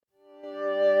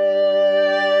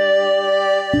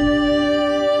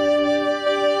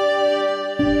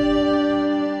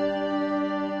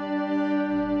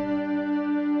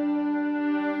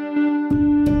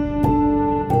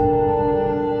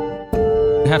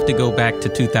have to go back to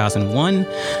 2001,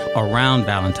 around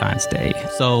Valentine's Day.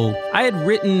 So I had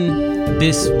written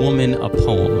this woman a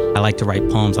poem. I like to write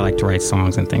poems. I like to write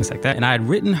songs and things like that. And I had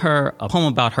written her a poem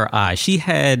about her eyes. She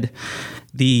had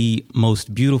the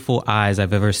most beautiful eyes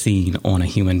I've ever seen on a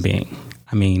human being.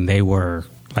 I mean, they were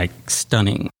like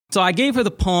stunning. So I gave her the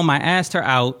poem. I asked her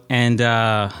out, and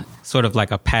sort of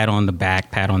like a pat on the back,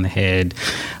 pat on the head.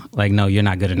 Like, no, you're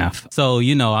not good enough. So,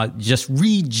 I just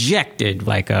rejected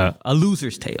like a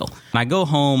loser's tale. And I go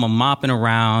home, I'm mopping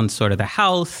around sort of the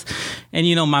house. And,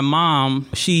 my mom,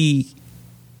 she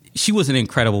was an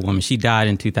incredible woman. She died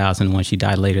in 2001. She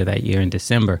died later that year in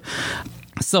December.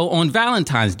 So on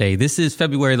Valentine's Day, this is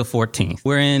February the 14th.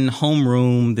 We're in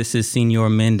homeroom. This is Senor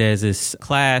Mendez's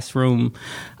classroom.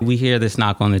 We hear this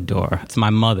knock on the door. It's my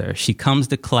mother. She comes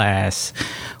to class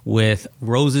with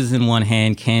roses in one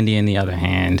hand, candy in the other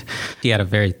hand. She had a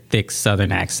very thick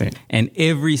Southern accent, and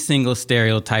every single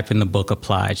stereotype in the book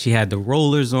applied. She had the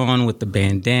rollers on with the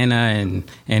bandana,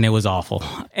 and it was awful.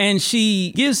 And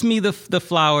she gives me the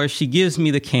flowers. She gives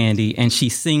me the candy, and she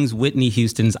sings Whitney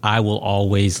Houston's "I Will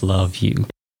Always Love You."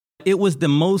 It was the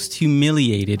most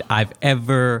humiliated I've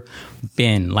ever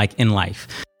been, like, in life.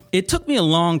 It took me a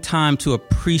long time to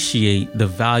appreciate the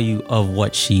value of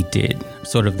what she did,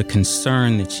 sort of the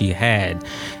concern that she had,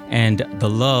 and the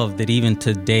love that even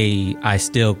today I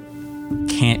still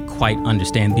can't quite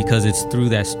understand, because it's through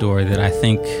that story that I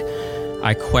think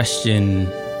I question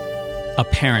a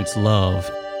parent's love.